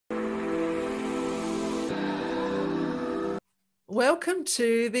Welcome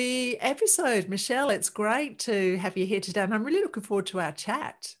to the episode, Michelle. It's great to have you here today, and I'm really looking forward to our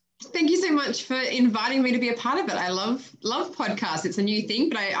chat. Thank you so much for inviting me to be a part of it. I love podcasts. It's a new thing,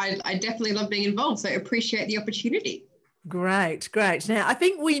 but I definitely love being involved. So I appreciate the opportunity. Great. Now, I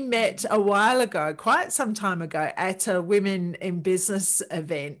think we met a while ago, quite some time ago, at a Women in Business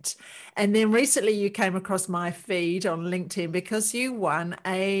event. And then recently you came across my feed on LinkedIn because you won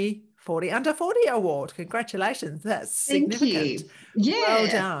a 40 under 40 award. Congratulations. That's significant. Thank you. Yeah. Well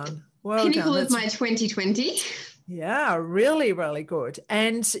done. Pinnacle of my 2020. Yeah, really, really good.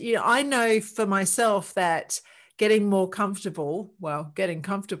 And I know for myself that getting comfortable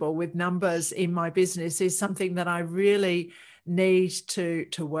with numbers in my business is something that I really need to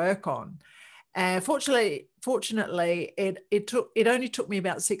work on. And fortunately, it only took me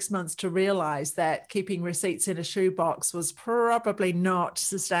about 6 months to realize that keeping receipts in a shoebox was probably not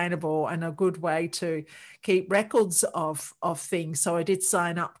sustainable and a good way to keep records of things. So I did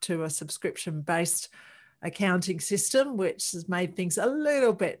sign up to a subscription-based accounting system, which has made things a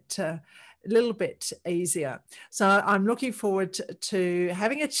little bit easier. So I'm looking forward to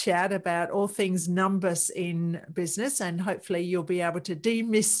having a chat about all things numbers in business, and hopefully you'll be able to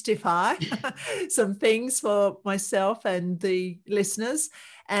demystify some things for myself and the listeners.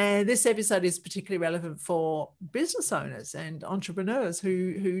 And this episode is particularly relevant for business owners and entrepreneurs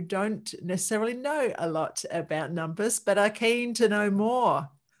who don't necessarily know a lot about numbers, but are keen to know more.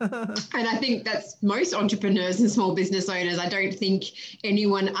 And I think that's most entrepreneurs and small business owners. I don't think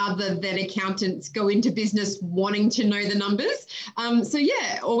anyone other than accountants go into business wanting to know the numbers. So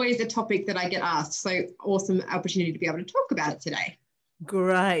yeah, always a topic that I get asked. So awesome opportunity to be able to talk about it today.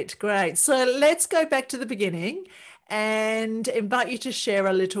 Great. So let's go back to the beginning and invite you to share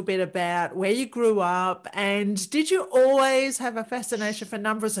a little bit about where you grew up. And did you always have a fascination for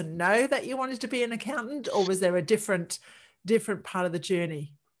numbers and know that you wanted to be an accountant, or was there a different part of the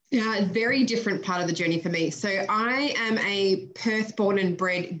journey? Yeah, very different part of the journey for me. So I am a Perth born and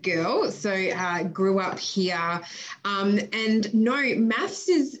bred girl. So grew up here. And no, maths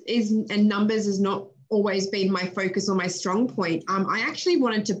and numbers has not always been my focus or my strong point. I actually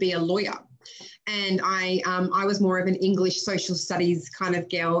wanted to be a lawyer. And I was more of an English social studies kind of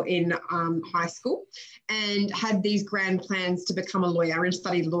girl in high school, and had these grand plans to become a lawyer and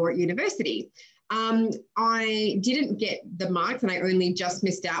study law at university. I didn't get the marks, and I only just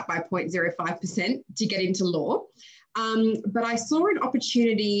missed out by 0.05% to get into law. But I saw an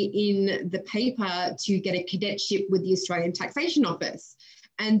opportunity in the paper to get a cadetship with the Australian Taxation Office.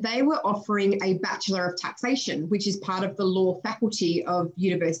 And they were offering a Bachelor of Taxation, which is part of the law faculty of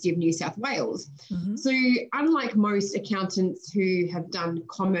University of New South Wales. Mm-hmm. So unlike most accountants who have done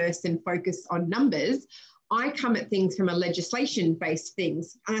commerce and focus on numbers, I come at things from a legislation-based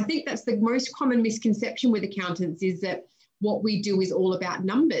things. And I think that's the most common misconception with accountants, is that what we do is all about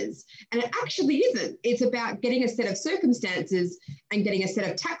numbers. And it actually isn't. It's about getting a set of circumstances and getting a set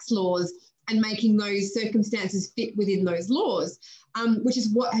of tax laws and making those circumstances fit within those laws, which is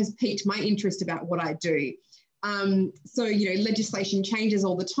what has piqued my interest about what I do. So, legislation changes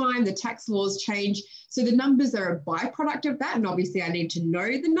all the time, the tax laws change. So the numbers are a byproduct of that. And obviously I need to know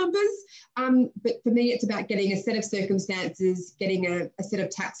the numbers. But for me, it's about getting a set of circumstances, getting a set of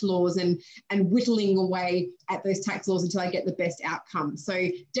tax laws and whittling away at those tax laws until I get the best outcome. So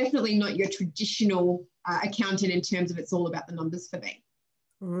definitely not your traditional accountant in terms of it's all about the numbers for me.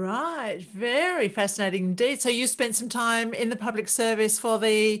 Right. Very fascinating indeed. So you spent some time in the public service for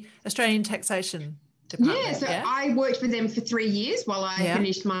the Australian Taxation Department. Yeah, so I worked with them for 3 years while I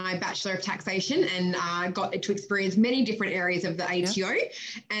finished my Bachelor of Taxation, and got to experience many different areas of the ATO,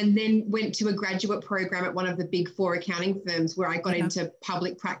 and then went to a graduate program at one of the big 4 accounting firms where I got into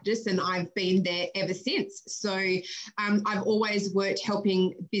public practice, and I've been there ever since. So I've always worked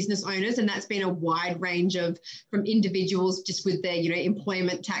helping business owners, and that's been a wide range from individuals just with their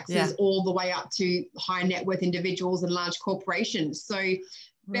employment taxes all the way up to high net worth individuals and large corporations. So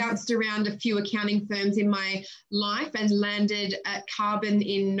bounced around a few accounting firms in my life and landed at Carbon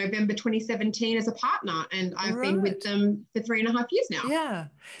in November 2017 as a partner. And I've been with them for 3.5 years now. Yeah.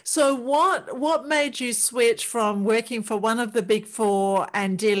 So what made you switch from working for one of the big 4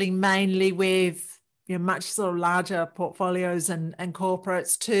 and dealing mainly with much sort of larger portfolios and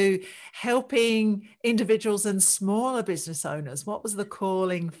corporates to helping individuals and smaller business owners? What was the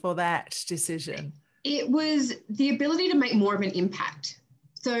calling for that decision? It was the ability to make more of an impact.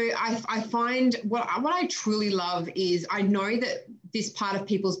 So I find what I truly love is I know that this part of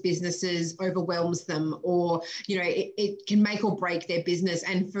people's businesses overwhelms them, or, you know, it can make or break their business.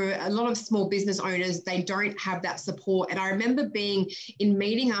 And for a lot of small business owners, they don't have that support. And I remember being in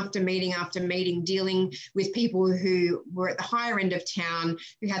meeting after meeting after meeting, dealing with people who were at the higher end of town,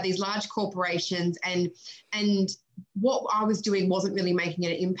 who had these large corporations, and what I was doing wasn't really making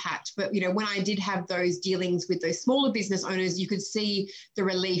an impact. But, you know, when I did have those dealings with those smaller business owners, you could see the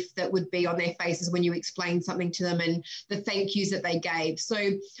relief that would be on their faces when you explained something to them, and the thank yous that they gave. So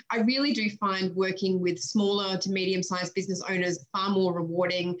I really do find working with smaller to medium-sized business owners far more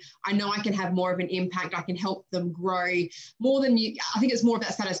rewarding. I know I can have more of an impact. I can help them grow more than you. I think it's more of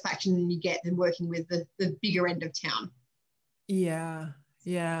that satisfaction than you get than working with the bigger end of town. Yeah.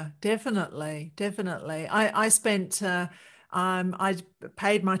 Yeah, definitely. Definitely. I spent, I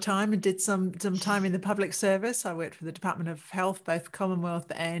paid my time and did some time in the public service. I worked for the Department of Health, both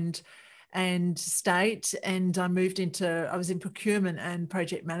Commonwealth and state. And I was in procurement and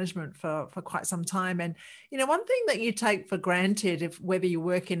project management for quite some time. And, you know, one thing that you take for granted, whether you're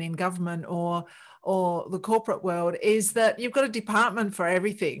working in government or the corporate world, is that you've got a department for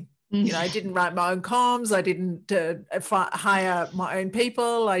everything. You know, I didn't write my own comms. I didn't hire my own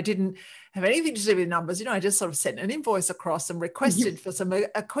people. I didn't have anything to do with numbers. You know, I just sort of sent an invoice across and requested for some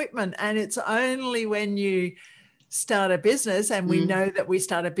equipment. And it's only when you start a business, and we know that we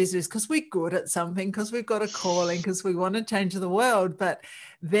start a business because we're good at something, because we've got a calling, because we want to change the world. But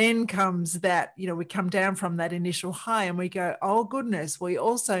then comes that, you know, we come down from that initial high and we go, oh goodness, we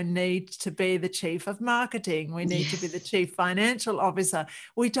also need to be the chief of marketing. We need to be the chief financial officer.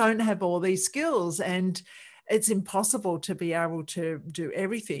 We don't have all these skills, and it's impossible to be able to do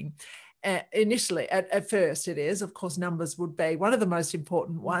everything. Initially, at first it is, of course, numbers would be one of the most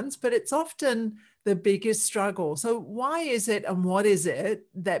important ones, but it's often the biggest struggle. So why is it, and what is it,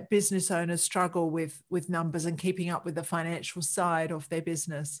 that business owners struggle with numbers and keeping up with the financial side of their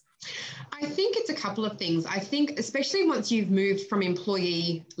business? I think it's a couple of things. I think especially once you've moved from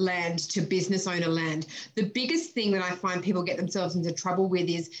employee land to business owner land, the biggest thing that I find people get themselves into trouble with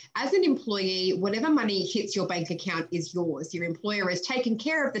is, as an employee, whatever money hits your bank account is yours. Your employer has taken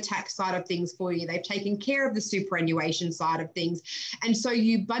care of the tax side of things for you. They've taken care of the superannuation side of things. And so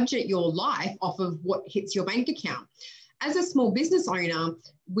you budget your life off of what hits your bank account. As a small business owner,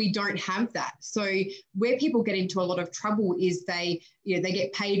 we don't have that. So where people get into a lot of trouble is they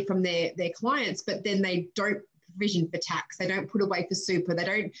get paid from their clients, but then they don't provision for tax. They don't put away for super. They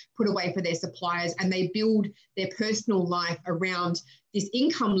don't put away for their suppliers, and they build their personal life around this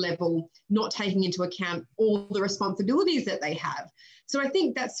income level, not taking into account all the responsibilities that they have. So I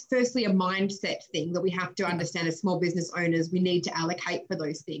think that's firstly a mindset thing that we have to understand as small business owners. We need to allocate for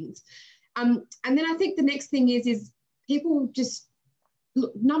those things. And then I think the next thing is people just,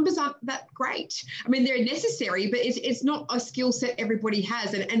 look, numbers aren't that great. I mean, they're necessary, but it's not a skill set everybody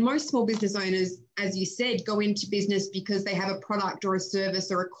has. And most small business owners, as you said, go into business because they have a product or a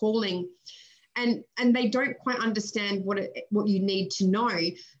service or a calling, and they don't quite understand what you need to know.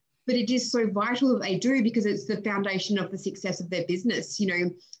 But it is so vital that they do, because it's the foundation of the success of their business. You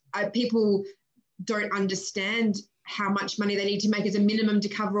know, people don't understand how much money they need to make as a minimum to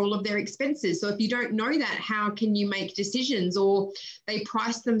cover all of their expenses. So if you don't know that, how can you make decisions? Or they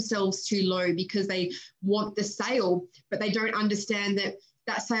price themselves too low because they want the sale, but they don't understand that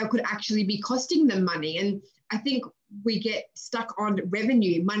that sale could actually be costing them money. And I think we get stuck on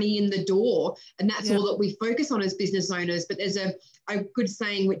revenue, money in the door, and that's all that we focus on as business owners. But there's a good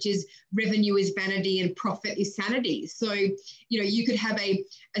saying, which is revenue is vanity and profit is sanity. So, you know, you could have a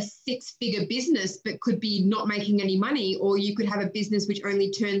six-figure business but could be not making any money, or you could have a business which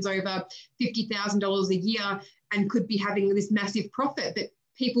only turns over $50,000 a year and could be having this massive profit. But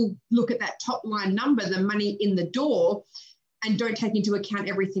people look at that top line number, the money in the door, and don't take into account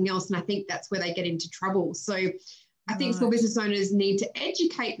everything else. And I think that's where they get into trouble. So I think small business owners need to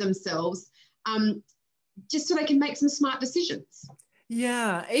educate themselves just so they can make some smart decisions.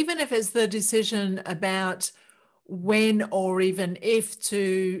 Yeah, even if it's the decision about when or even if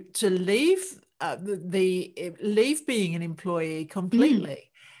to leave leave being an employee completely.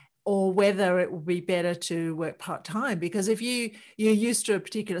 Or whether it would be better to work part-time. Because if you're used to a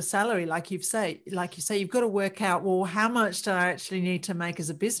particular salary, like you say, you've got to work out, well, how much do I actually need to make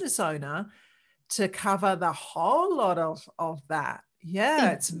as a business owner to cover the whole lot of that,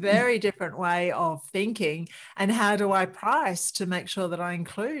 Yeah, it's a very different way of thinking. And how do I price to make sure that I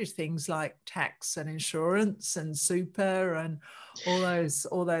include things like tax and insurance and super and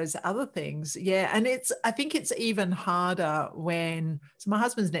all those other things? Yeah, and I think it's even harder when, so my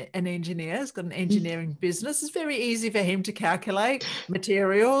husband's an engineer, he's got an engineering business. It's very easy for him to calculate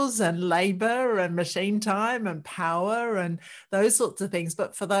materials and labor and machine time and power and those sorts of things.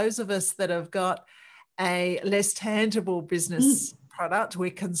 But for those of us that have got a less tangible business product, we're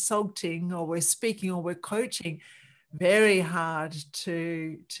consulting or we're speaking or we're coaching, very hard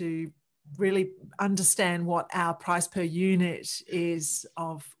to really understand what our price per unit is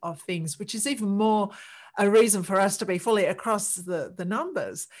of things, which is even more a reason for us to be fully across the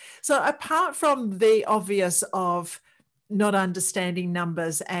numbers. So apart from the obvious of not understanding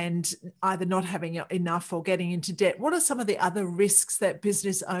numbers and either not having enough or getting into debt, what are some of the other risks that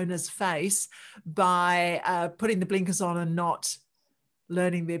business owners face by putting the blinkers on and not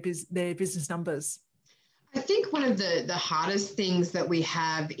learning their business numbers? I think one of the hardest things that we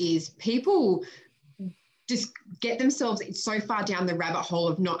have is people just get themselves so far down the rabbit hole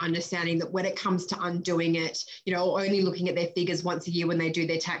of not understanding that when it comes to undoing it, or only looking at their figures once a year when they do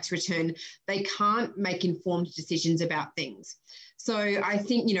their tax return, they can't make informed decisions about things. So I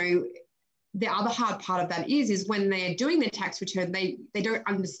think, the other hard part of that is when they're doing their tax return, they don't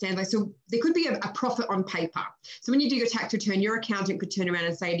understand. So there could be a profit on paper. So when you do your tax return, your accountant could turn around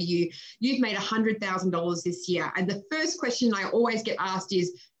and say to you, you've made $100,000 this year. And the first question I always get asked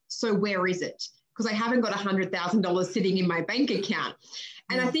is, so where is it? Because I haven't got $100,000 sitting in my bank account.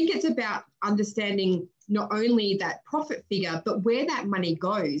 And I think it's about understanding not only that profit figure, but where that money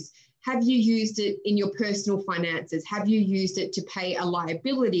goes. Have you used it in your personal finances? Have you used it to pay a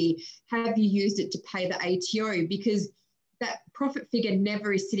liability? Have you used it to pay the ATO? Because that profit figure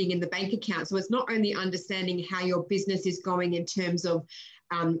never is sitting in the bank account. So it's not only understanding how your business is going in terms of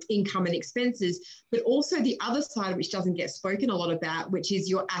income and expenses, but also the other side, which doesn't get spoken a lot about, which is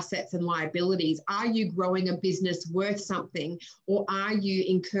your assets and liabilities. Are you growing a business worth something, or are you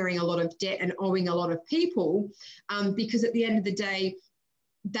incurring a lot of debt and owing a lot of people? Because at the end of the day,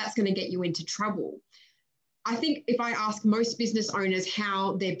 that's going to get you into trouble. I think if I ask most business owners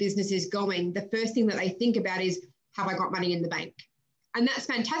how their business is going, the first thing that they think about is, have I got money in the bank? And that's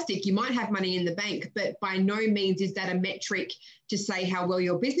fantastic. You might have money in the bank, but by no means is that a metric to say how well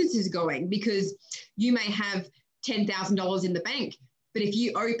your business is going, because you may have $10,000 in the bank, but if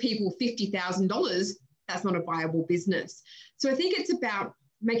you owe people $50,000, that's not a viable business. So I think it's about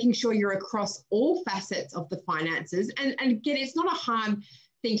making sure you're across all facets of the finances. And again, it's not a hard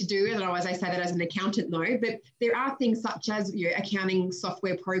thing to do. Otherwise, I say that as an accountant, though, but there are things such as accounting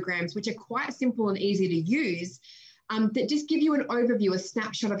software programs, which are quite simple and easy to use, that just give you an overview, a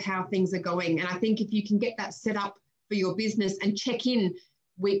snapshot of how things are going. And I think if you can get that set up for your business and check in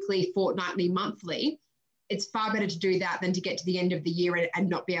weekly, fortnightly, monthly, it's far better to do that than to get to the end of the year and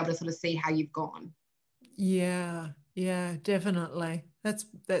not be able to sort of see how you've gone. Yeah, definitely.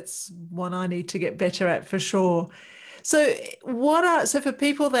 That's one I need to get better at for sure. So for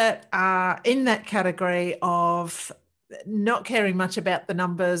people that are in that category of not caring much about the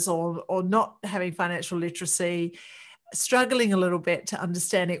numbers or not having financial literacy, struggling a little bit to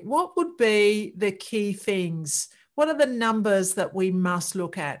understand it, what would be the key things? What are the numbers that we must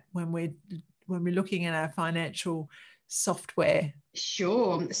look at when we're looking at our financial software?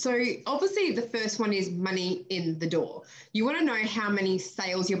 Sure. So obviously the first one is money in the door. You want to know how many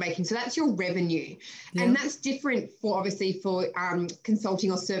sales you're making. So that's your revenue. Yeah. And that's different for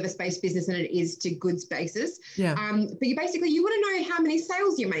consulting or service-based business than it is to goods basis. Yeah. But you want to know how many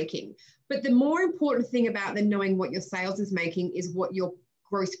sales you're making. But the more important thing about than knowing what your sales is making is what your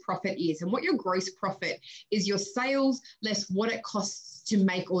gross profit is. And what your gross profit is your sales less what it costs to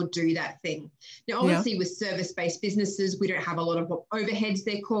make or do that thing. Now, obviously with service-based businesses, we don't have a lot of overheads,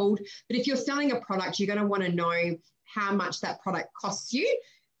 they're called. But if you're selling a product, you're going to want to know how much that product costs you.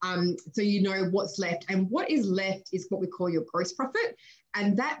 So you know what's left. And what is left is what we call your gross profit.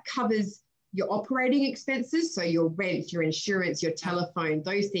 And that covers your operating expenses. So your rent, your insurance, your telephone,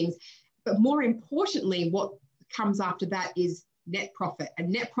 those things. But more importantly, what comes after that is net profit. And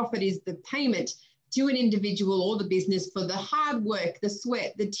net profit is the payment to an individual or the business for the hard work, the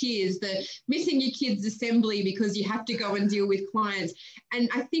sweat, the tears, the missing your kids' assembly because you have to go and deal with clients. And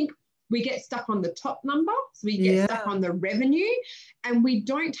I think we get stuck on the top number. So we get stuck on the revenue, and we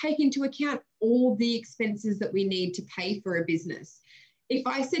don't take into account all the expenses that we need to pay for a business. If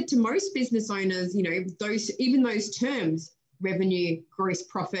I said to most business owners, those terms, revenue, gross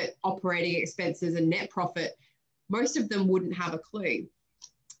profit, operating expenses, and net profit, most of them wouldn't have a clue.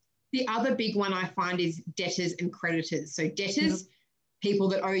 The other big one I find is debtors and creditors. So debtors, people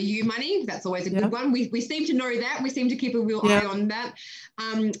that owe you money. That's always a Yeah. good one. We seem to know that. We seem to keep a real eye on that.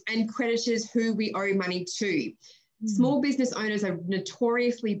 And creditors who we owe money to. Small business owners are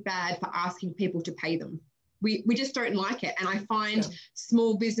notoriously bad for asking people to pay them. We just don't like it. And I find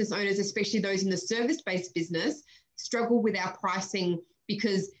small business owners, especially those in the service-based business, struggle with our pricing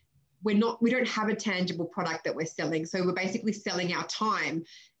because we don't have a tangible product that we're selling. So we're basically selling our time.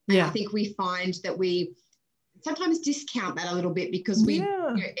 And I think we find that we sometimes discount that a little bit because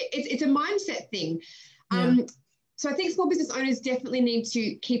it's a mindset thing. So I think small business owners definitely need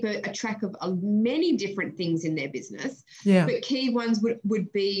to keep a track of many different things in their business. But key ones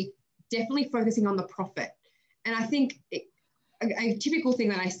would be definitely focusing on the profit. And I think a typical thing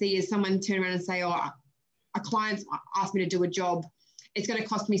that I see is someone turn around and say, oh, a client's asked me to do a job. It's going to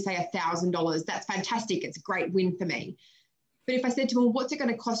cost me, say, $1,000. That's fantastic. It's a great win for me. But if I said to them, what's it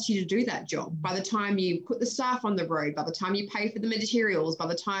going to cost you to do that job? By the time you put the staff on the road, by the time you pay for the materials, by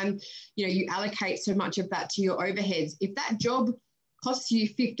the time, you allocate so much of that to your overheads, if that job costs you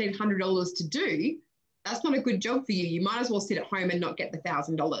 $1,500 to do, that's not a good job for you. You might as well sit at home and not get the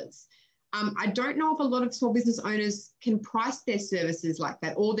 $1,000. I don't know if a lot of small business owners can price their services like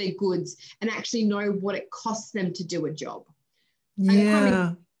that or their goods and actually know what it costs them to do a job.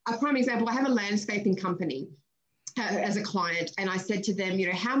 A prime example, I have a landscaping company as a client, and I said to them,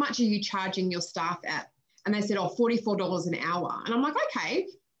 how much are you charging your staff at? And they said, oh, $44 an hour. And I'm like, okay,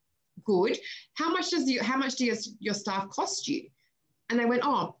 good. How much do your staff cost you? And they went,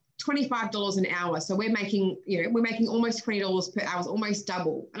 oh, $25 an hour. So we're making almost $20 per hour, almost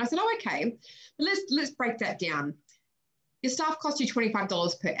double. And I said, oh, okay, let's break that down. Your staff cost you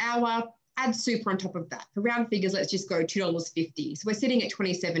 $25 per hour, add super on top of that. For round figures, let's just go $2.50. So we're sitting at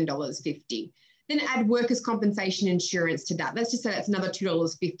 $27.50. Then add workers' compensation insurance to that. Let's just say that's another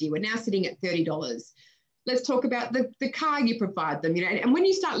 $2.50. We're now sitting at $30. Let's talk about the car you provide them. And when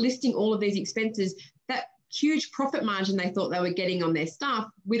you start listing all of these expenses, that huge profit margin they thought they were getting on their staff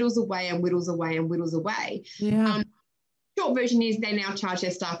whittles away and whittles away and whittles away. Short version is they now charge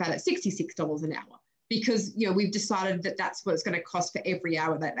their staff out at $66 an hour because we've decided that that's what it's going to cost for every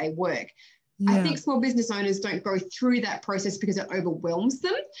hour that they work. I think small business owners don't go through that process because it overwhelms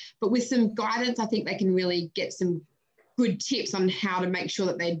them, but with some guidance, I think they can really get some good tips on how to make sure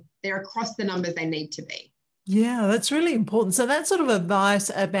that they're across the numbers they need to be. Yeah, that's really important. So that sort of advice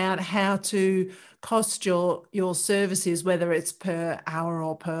about how to cost your services, whether it's per hour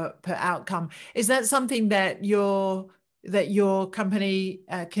or per outcome, is that something that your company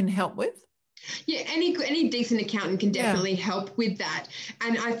can help with? Yeah, any decent accountant can definitely help with that.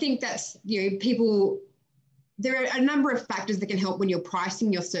 And I think that's, people, there are a number of factors that can help when you're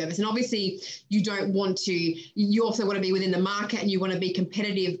pricing your service. And obviously you also want to be within the market and you want to be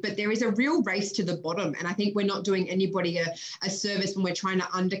competitive, but there is a real race to the bottom. And I think we're not doing anybody a service when we're trying to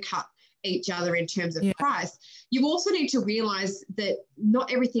undercut each other in terms of price. You also need to realize that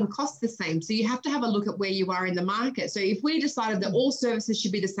not everything costs the same. So you have to have a look at where you are in the market. So if we decided that all services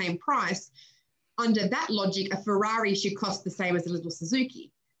should be the same price, under that logic, a Ferrari should cost the same as a little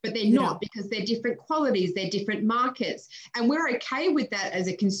Suzuki, but they're not because they're different qualities, they're different markets. And we're okay with that as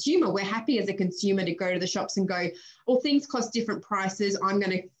a consumer. We're happy as a consumer to go to the shops and go, well, things cost different prices. I'm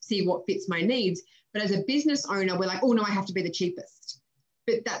going to see what fits my needs. But as a business owner, we're like, oh no, I have to be the cheapest.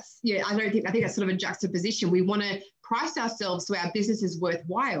 But that's, I think that's sort of a juxtaposition. We want to price ourselves so our business is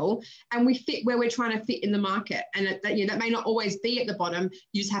worthwhile and we fit where we're trying to fit in the market. And that may not always be at the bottom.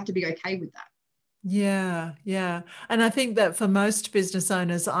 You just have to be okay with that. Yeah. And I think that for most business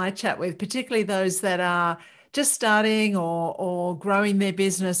owners I chat with, particularly those that are just starting or growing their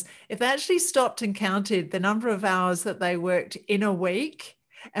business, if they actually stopped and counted the number of hours that they worked in a week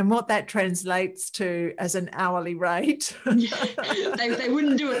and what that translates to as an hourly rate, they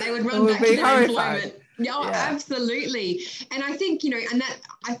wouldn't do it. They would run back to their employment. Absolutely. And I think,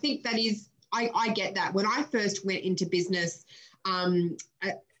 I think that is, I get that. When I first went into business,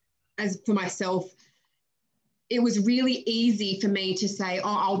 as for myself, it was really easy for me to say,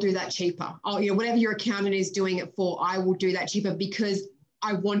 oh, I'll do that cheaper. Oh, whatever your accountant is doing it for, I will do that cheaper because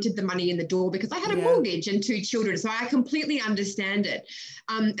I wanted the money in the door because I had a mortgage and 2 children. So I completely understand it.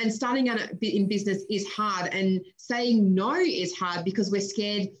 And starting out in business is hard, and saying no is hard because we're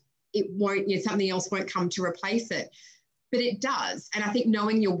scared it won't, something else won't come to replace it. But it does. And I think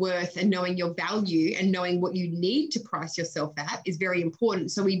knowing your worth and knowing your value and knowing what you need to price yourself at is very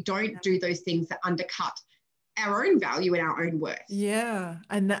important. So we don't do those things that undercut our own value and our own worth. Yeah.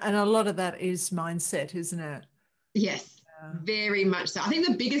 And a lot of that is mindset, isn't it? Yes, very much so. I think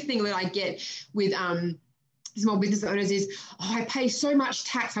the biggest thing that I get with small business owners is, I pay so much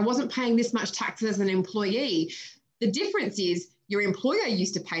tax. I wasn't paying this much tax as an employee. The difference is your employer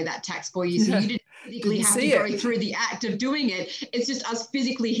used to pay that tax for you. So you didn't physically have to go through the act of doing it. It's just us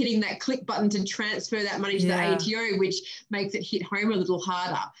physically hitting that click button to transfer that money to the ATO, which makes it hit home a little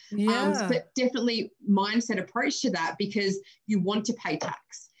harder. But definitely mindset approach to that, because you want to pay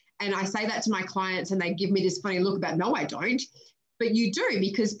tax. And I say that to my clients and they give me this funny look about, no, I don't. But you do,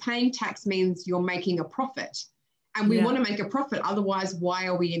 because paying tax means you're making a profit. And we want to make a profit. Otherwise, why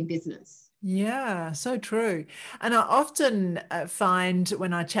are we in business? Yeah, so true. And I often find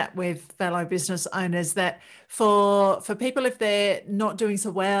when I chat with fellow business owners that for people, if they're not doing so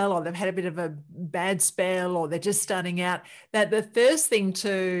well, or they've had a bit of a bad spell, or they're just starting out, that the first thing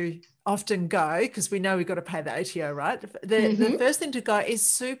to often go, because we know we've got to pay the ATO, right? The first thing to go is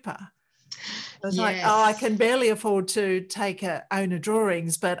super. It's like, oh, I can barely afford to take owner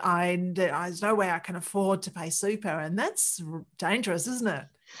drawings, but there's no way I can afford to pay super. And that's dangerous, isn't it?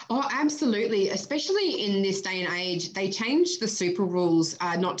 Oh, absolutely. Especially in this day and age, they changed the super rules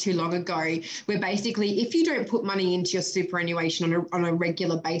not too long ago, where basically if you don't put money into your superannuation on a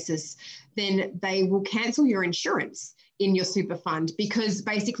regular basis, then they will cancel your insurance in your super fund, because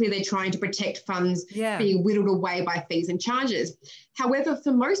basically they're trying to protect funds being whittled away by fees and charges. However,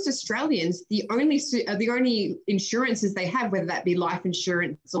 for most Australians, the only insurances they have, whether that be life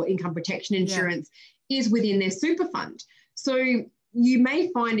insurance or income protection insurance, is within their super fund. So you may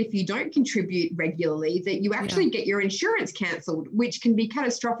find, if you don't contribute regularly, that you actually get your insurance cancelled, which can be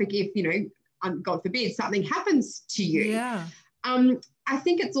catastrophic if, God forbid, something happens to you. I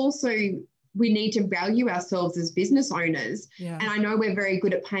think it's also, we need to value ourselves as business owners. And I know we're very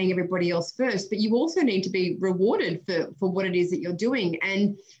good at paying everybody else first, but you also need to be rewarded for what it is that you're doing.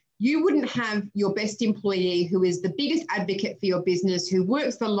 And you wouldn't have your best employee, who is the biggest advocate for your business, who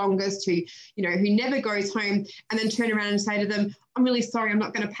works the longest, who never goes home, and then turn around and say to them, I'm really sorry, I'm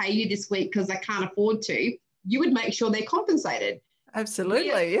not going to pay you this week because I can't afford to. You would make sure they're compensated.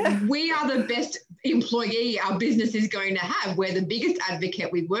 Absolutely, We are the best employee our business is going to have. We're the biggest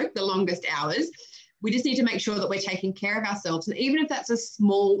advocate. We work the longest hours. We just need to make sure that we're taking care of ourselves. And even if that's a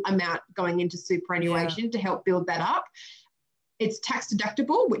small amount going into superannuation to help build that up, it's tax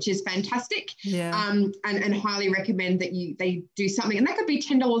deductible, which is fantastic. And highly recommend that they do something. And that could be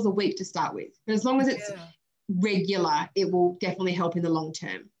 $10 a week to start with. But as long as it's regular, it will definitely help in the long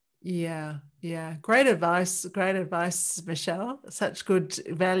term. Yeah. Great advice, Michelle. Such good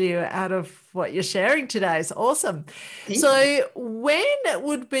value out of what you're sharing today. It's awesome. Thank you. When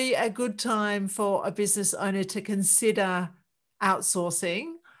would be a good time for a business owner to consider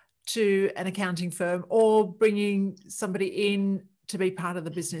outsourcing to an accounting firm, or bringing somebody in to be part of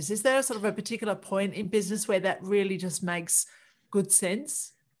the business? Is there sort of a particular point in business where that really just makes good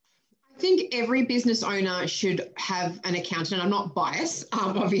sense? I think every business owner should have an accountant. I'm not biased,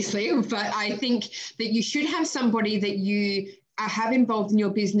 obviously, but I think that you should have somebody that you have involved in your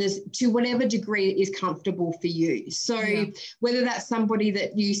business to whatever degree is comfortable for you. So whether that's somebody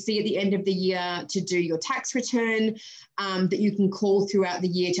that you see at the end of the year to do your tax return, that you can call throughout the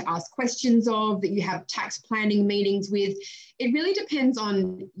year to ask questions of, that you have tax planning meetings with, it really depends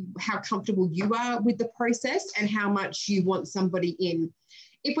on how comfortable you are with the process and how much you want somebody in.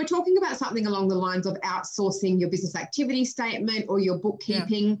 If we're talking about something along the lines of outsourcing your business activity statement or your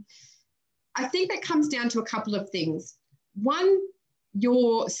bookkeeping, I think that comes down to a couple of things. One,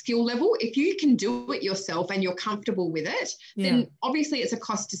 your skill level. If you can do it yourself and you're comfortable with it, then obviously it's a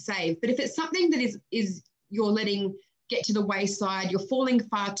cost to save. But if it's something that is you're letting get to the wayside, you're falling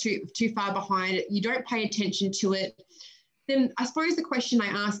too far behind, you don't pay attention to it, then I suppose the question I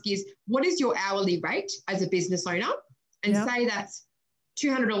ask is, what is your hourly rate as a business owner? And say that's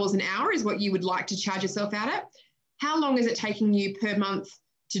 $200 an hour is what you would like to charge yourself out at. How long is it taking you per month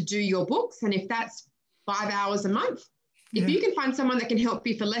to do your books? And if that's 5 hours a month, if you can find someone that can help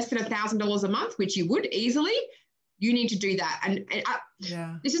you for less than $1,000 a month, which you would easily, you need to do that. And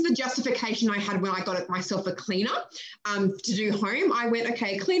this is the justification I had when I got myself a cleaner to do home. I went,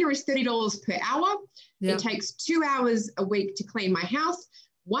 okay, cleaner is $30 per hour. It takes 2 hours a week to clean my house.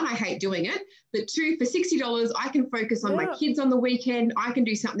 One, I hate doing it, but two, for $60, I can focus on my kids on the weekend. I can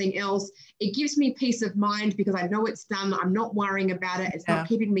do something else. It gives me peace of mind because I know it's done. I'm not worrying about it. It's not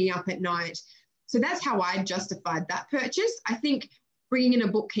keeping me up at night. So that's how I justified that purchase. I think bringing in a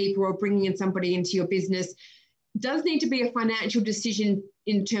bookkeeper or bringing in somebody into your business does need to be a financial decision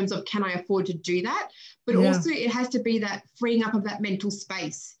in terms of, can I afford to do that? But also it has to be that freeing up of that mental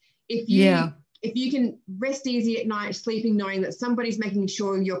space. If you can rest easy at night, sleeping, knowing that somebody's making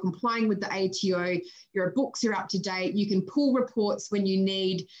sure you're complying with the ATO, your books are up to date, you can pull reports when you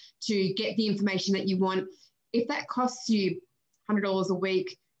need to get the information that you want. If that costs you $100 a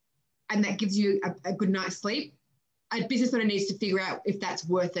week and that gives you a good night's sleep, a business owner needs to figure out if that's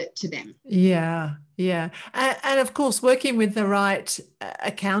worth it to them. Yeah, yeah. And of course, working with the right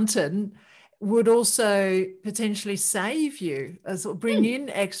accountant would also potentially save you, or bring in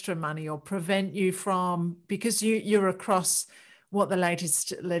extra money, or prevent you from, because you're across what the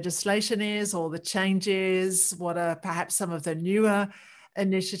latest legislation is, or the changes, what are perhaps some of the newer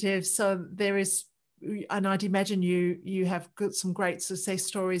initiatives. So there is, and I'd imagine you have got some great success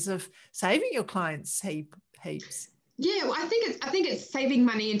stories of saving your clients heaps. Yeah, well, I think it's saving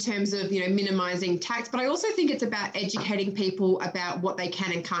money in terms of, minimizing tax, but I also think it's about educating people about what they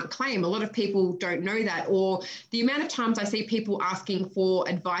can and can't claim. A lot of people don't know that, or the amount of times I see people asking for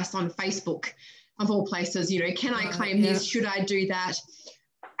advice on Facebook, of all places, can I claim this? Should I do that?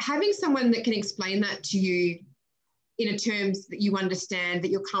 Having someone that can explain that to you in a terms that you understand, that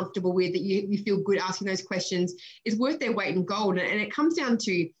you're comfortable with, that you feel good asking those questions, is worth their weight in gold. And it comes down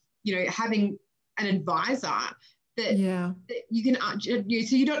to, having an advisor that you can,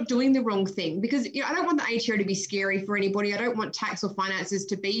 so you're not doing the wrong thing, because I don't want the ATO to be scary for anybody. I don't want tax or finances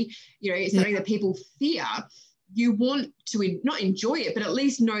to be, something that people fear. You want to not enjoy it, but at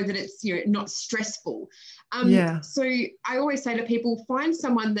least know that it's, not stressful. So I always say to people, find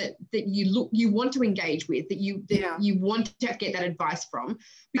someone that you want to engage with, that you want to get that advice from.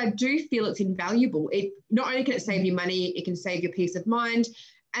 But I do feel it's invaluable. It not only can it save you money, it can save your peace of mind.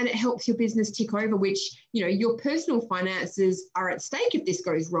 And it helps your business tick over, which, your personal finances are at stake if this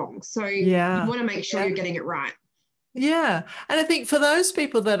goes wrong. So you want to make sure you're getting it right. Yeah. And I think for those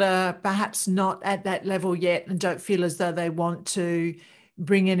people that are perhaps not at that level yet and don't feel as though they want to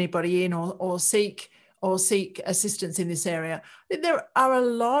bring anybody in or seek assistance in this area, there are a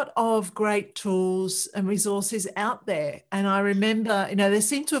lot of great tools and resources out there. And I remember, they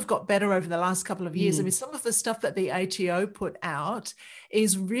seem to have got better over the last couple of years. I mean, some of the stuff that the ATO put out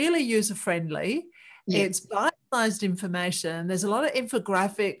is really user-friendly. Yeah. It's bite-sized information. There's a lot of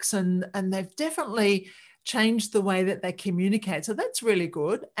infographics, and they've definitely changed the way that they communicate. So that's really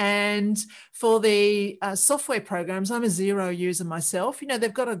good. And for the software programs, I'm a Xero user myself.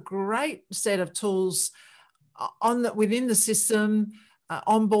 They've got a great set of tools within the system,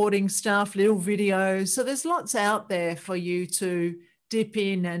 onboarding stuff, little videos. So there's lots out there for you to dip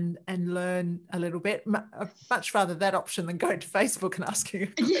in and learn a little bit. Much rather that option than going to Facebook and asking a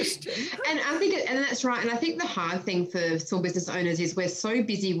question. And I think, and that's right. And I think the hard thing for small business owners is we're so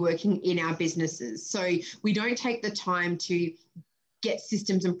busy working in our businesses. So we don't take the time to get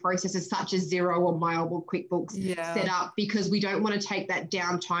systems and processes such as Xero or Mile or QuickBooks set up, because we don't want to take that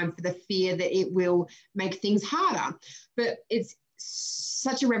downtime for the fear that it will make things harder. But it's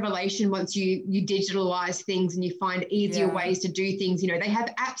such a revelation once you digitalize things and you find easier ways to do things. They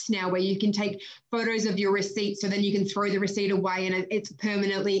have apps now where you can take photos of your receipt, so then you can throw the receipt away and it's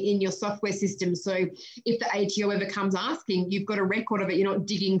permanently in your software system. So if the ATO ever comes asking, you've got a record of it. You're not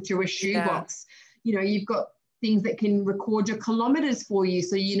digging through a shoebox. You've got things that can record your kilometers for you,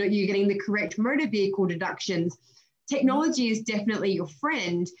 so you're getting the correct motor vehicle deductions. Technology is definitely your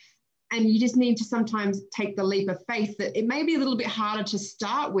friend. And you just need to sometimes take the leap of faith that it may be a little bit harder to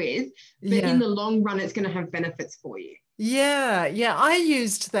start with, but in the long run, it's going to have benefits for you. Yeah. I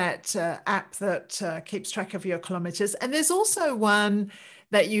used that app that keeps track of your kilometers. And there's also one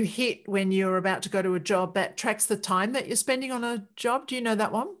that you hit when you're about to go to a job that tracks the time that you're spending on a job. Do you know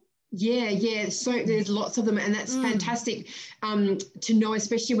that one? Yeah. So there's lots of them, and that's fantastic to know,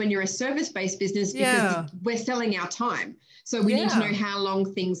 especially when you're a service-based business, because we're selling our time. So we need to know how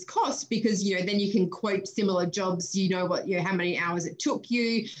long things cost, because, then you can quote similar jobs, how many hours it took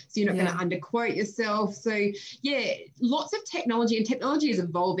you. So you're not going to underquote yourself. So lots of technology, and technology is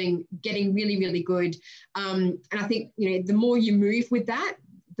evolving, getting really, really good. And I think, the more you move with that,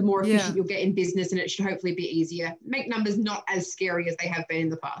 the more efficient you'll get in business, and it should hopefully be easier. Make numbers not as scary as they have been in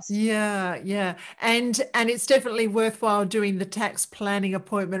the past. Yeah. And it's definitely worthwhile doing the tax planning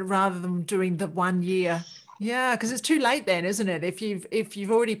appointment rather than doing the 1 year. Yeah, because it's too late then, isn't it? If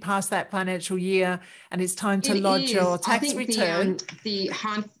you've already passed that financial year and it's time to lodge your tax return.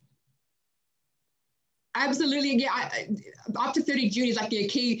 Absolutely. Up to 30 June is like a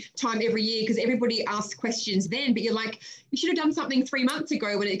key time every year, because everybody asks questions then, but you're like, you should have done something 3 months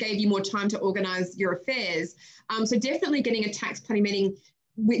ago when it gave you more time to organize your affairs. So definitely getting a tax planning meeting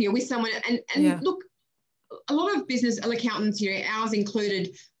with someone. And look, a lot of business accountants, ours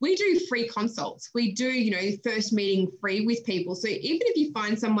included, we do free consults. We do, first meeting free with people. So even if you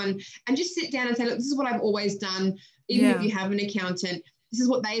find someone and just sit down and say, look, this is what I've always done. Even if you have an accountant, this is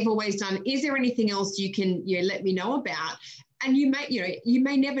what they've always done. Is there anything else you can, let me know about? and you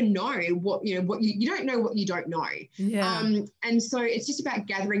may never know what you don't know what you don't know. Yeah. And so it's just about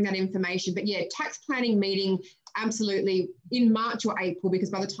gathering that information. But yeah, tax planning meeting absolutely in March or April, because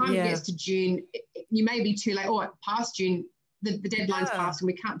by the time it gets to June, you may be too late, or past June, the deadline's passed and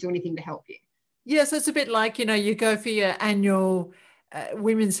we can't do anything to help you. Yeah, so it's a bit like, you go for your annual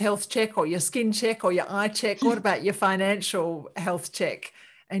women's health check or your skin check or your eye check. What about your financial health check?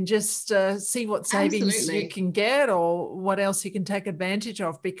 And just see what savings you can get or what else you can take advantage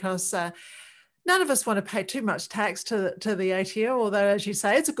of, because none of us want to pay too much tax to the ATO, although, as you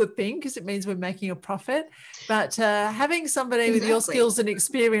say, it's a good thing because it means we're making a profit. But having somebody with your skills and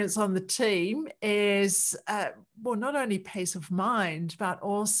experience on the team is, not only peace of mind, but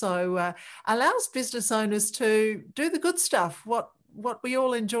also allows business owners to do the good stuff, what we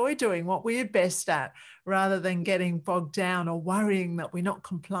all enjoy doing, what we're best at, rather than getting bogged down or worrying that we're not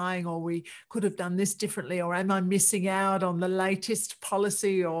complying, or we could have done this differently, or am I missing out on the latest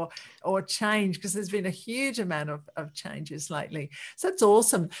policy or change, because there's been a huge amount of changes lately. So that's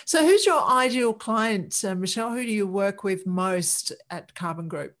awesome. So who's your ideal client, Michelle? Who do you work with most at Carbon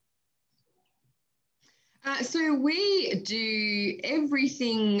Group? So we do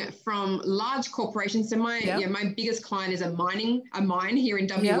everything from large corporations. So my biggest client is a mine here in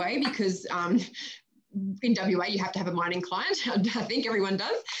WA, because in WA you have to have a mining client. I think everyone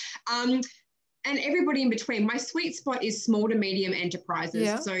does. And everybody in between. My sweet spot is small to medium enterprises.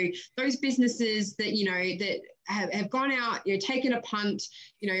 Yeah. So those businesses that, that have gone out, taken a punt,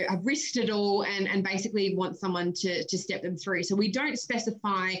 have risked it all and basically want someone to step them through. So we don't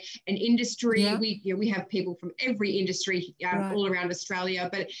specify an industry. Yeah. We have people from every industry all around Australia,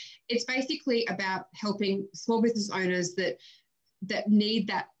 but it's basically about helping small business owners that need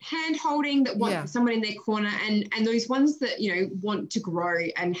that hand holding, that want someone in their corner, and those ones that want to grow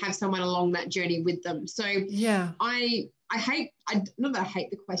and have someone along that journey with them. So not that I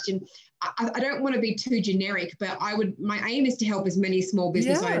hate the question. I don't want to be too generic, but my aim is to help as many small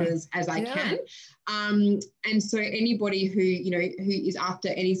business owners as I can. And so anybody who is after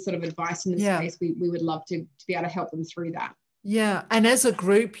any sort of advice in the space, we would love to be able to help them through that. Yeah. And as a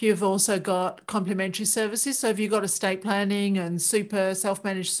group, you've also got complementary services. So have you got estate planning and super,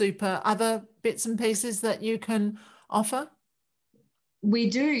 self-managed super, other bits and pieces that you can offer? We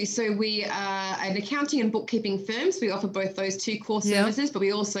do. So we are an accounting and bookkeeping firm. So we offer both those two core services, but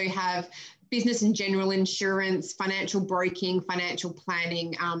we also have business and general insurance, financial broking, financial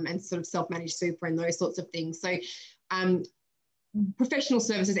planning, and sort of self-managed super and those sorts of things. So professional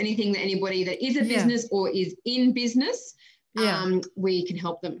services, anything that anybody that is a business or is in business, we can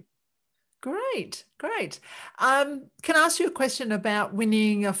help them. Great. Can I ask you a question about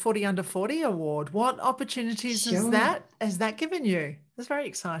winning a 40 Under 40 award? What opportunities has that given you? That's very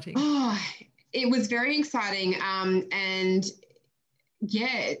exciting. Oh, it was very exciting. And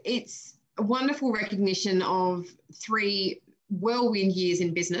it's a wonderful recognition of 3 whirlwind years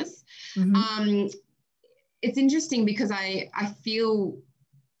in business. Mm-hmm. It's interesting because I feel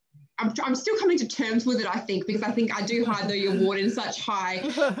I'm still coming to terms with it, I think, because I think I do hold the award in such high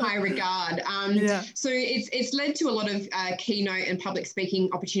regard. So it's led to a lot of keynote and public speaking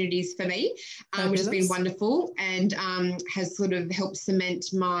opportunities for me, which has been wonderful, and has sort of helped cement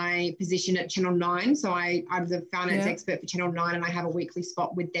my position at Channel 9. So I'm the finance expert for Channel 9, and I have a weekly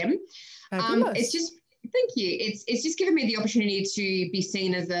spot with them. It's just Thank you. It's just given me the opportunity to be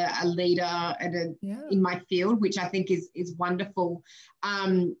seen as a leader in my field, which I think is wonderful.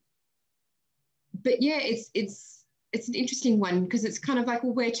 But yeah, it's an interesting one because it's kind of like,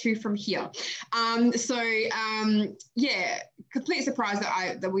 well, where to from here? Complete surprise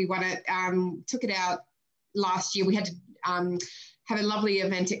that we won it. Took it out last year. We had to have a lovely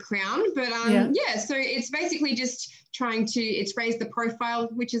event at Crown, but so it's basically just trying to, it's raised the profile,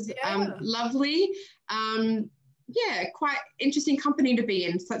 which is lovely. Quite interesting company to be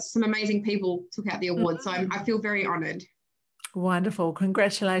in. Some amazing people took out the award. So I feel very honoured. Wonderful.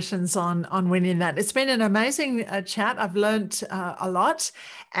 Congratulations on winning that. It's been an amazing chat. I've learnt a lot,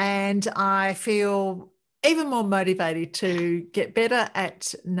 and I feel even more motivated to get better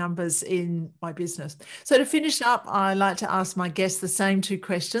at numbers in my business. So to finish up, I like to ask my guests the same 2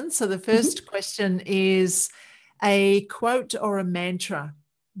 questions. So the first question is a quote or a mantra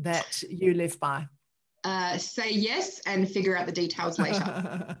that you live by. say yes and figure out the details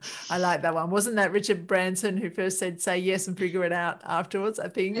later. I like that one. Wasn't that Richard Branson who first said, say yes and figure it out afterwards? I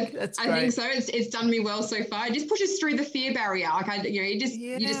think that's great. I think so. It's done me well so far. It just pushes through the fear barrier. Like you just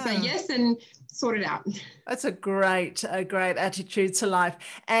say yes and sort it out. That's a great attitude to life.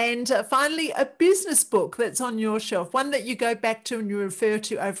 And finally, a business book that's on your shelf, one that you go back to and you refer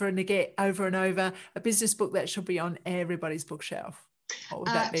to over and over, a business book that should be on everybody's bookshelf. What would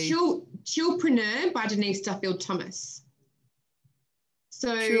that be? Chillpreneur by Denise Duffield Thomas.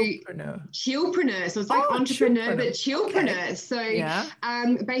 So chillpreneur. So it's like entrepreneur, but chillpreneur. Okay.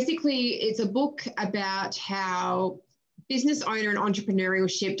 So basically it's a book about how business owner and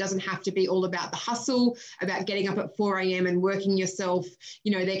entrepreneurship doesn't have to be all about the hustle, about getting up at 4 a.m. and working yourself.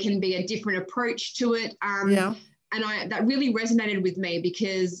 You know, there can be a different approach to it. And that really resonated with me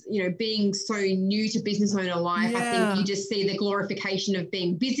because, you know, being so new to business owner life, I think you just see the glorification of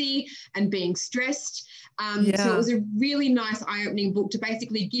being busy and being stressed. So it was a really nice eye-opening book to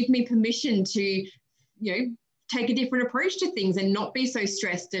basically give me permission to, you know, take a different approach to things and not be so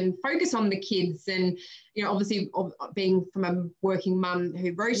stressed and focus on the kids. And, you know, obviously being from a working mum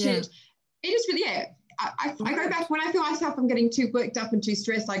who wrote it just really, I go back when I feel myself I'm getting too worked up and too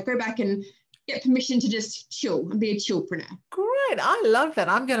stressed, I go back and get permission to just chill and be a chillpreneur. Great. I love that.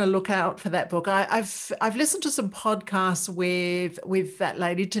 I'm going to look out for that book. I've listened to some podcasts with that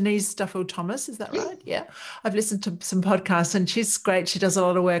lady, Denise Duffield Thomas. Is that right? Yeah. I've listened to some podcasts and she's great. She does a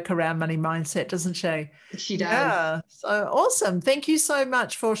lot of work around money mindset, doesn't she? She does. Yeah. So awesome. Thank you so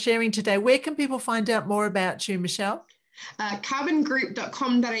much for sharing today. Where can people find out more about you, Michelle?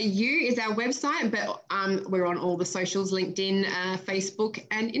 Carbongroup.com.au is our website, but we're on all the socials, LinkedIn, Facebook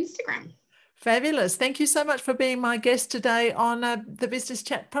and Instagram. Fabulous. Thank you so much for being my guest today on the Business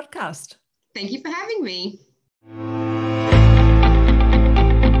Chat podcast. Thank you for having me.